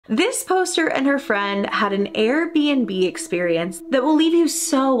This poster and her friend had an Airbnb experience that will leave you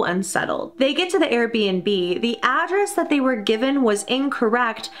so unsettled. They get to the Airbnb, the address that they were given was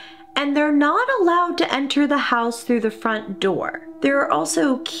incorrect, and they're not allowed to enter the house through the front door. There are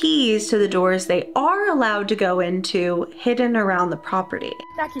also keys to the doors they are allowed to go into hidden around the property.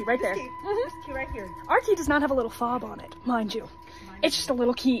 That key right there. This key right here. Our key does not have a little fob on it, mind you. It's just a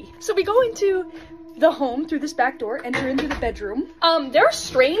little key. So we go into the home through this back door, enter into the bedroom. There are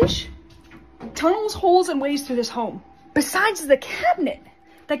strange tunnels, holes, and ways through this home. Besides the cabinet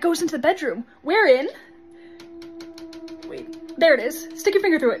that goes into the bedroom, wherein, wait, there it is. Stick your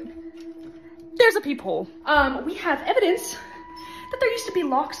finger through it. There's a peephole. We have evidence that there used to be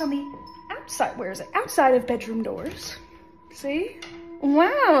locks on the outside. Where is it? Outside of bedroom doors. See?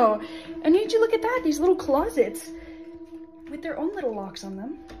 Wow. And did you look at that? These little closets with their own little locks on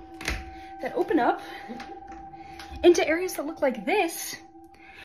them that open up into areas that look like this.